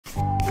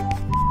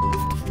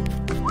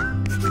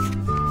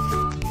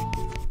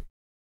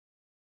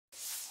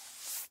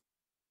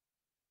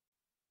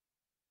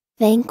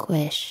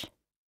Vanquish,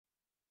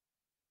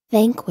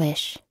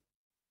 vanquish,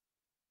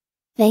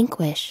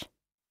 vanquish,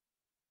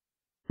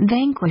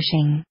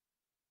 vanquishing,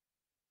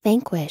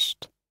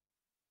 vanquished,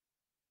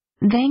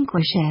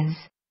 vanquishes,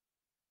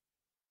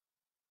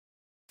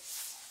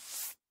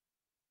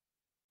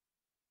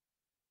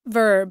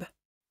 Verb.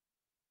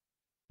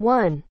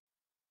 1.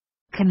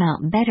 come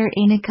out better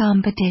in a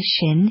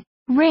competition,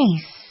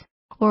 race,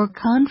 or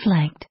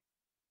conflict.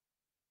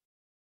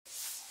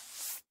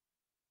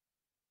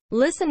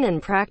 Listen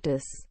and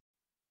practice.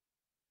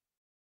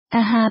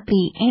 A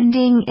happy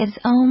ending is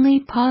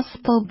only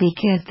possible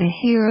because the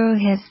hero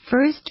has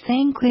first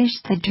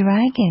vanquished the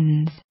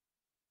dragons.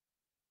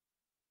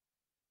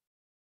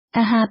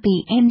 A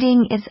happy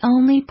ending is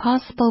only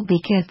possible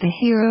because the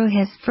hero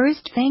has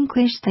first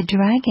vanquished the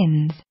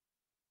dragons.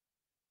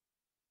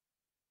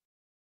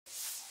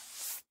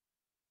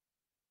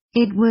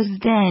 It was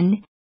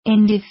then,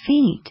 in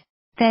defeat,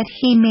 that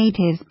he made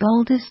his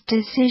boldest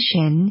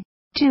decision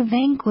to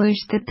vanquish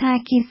the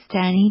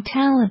Pakistani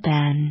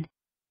Taliban.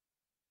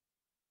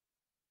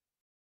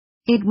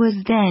 It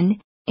was then,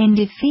 in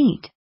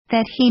defeat,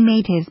 that he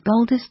made his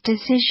boldest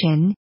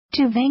decision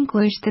to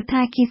vanquish the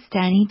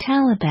Pakistani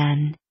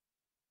Taliban.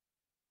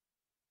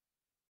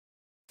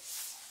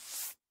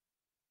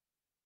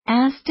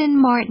 Aston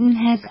Martin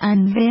has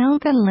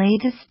unveiled the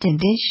latest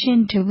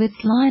addition to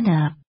its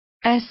lineup,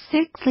 a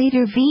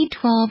 6-liter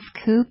V12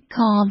 coupe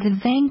called the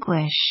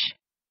Vanquish.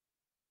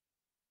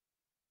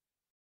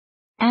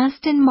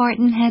 Aston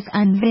Martin has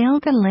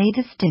unveiled the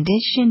latest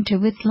addition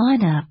to its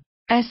lineup,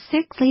 a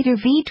 6-liter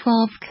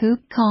V12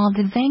 coupe called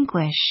the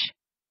Vanquish.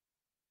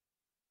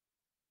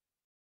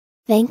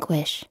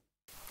 vanquish.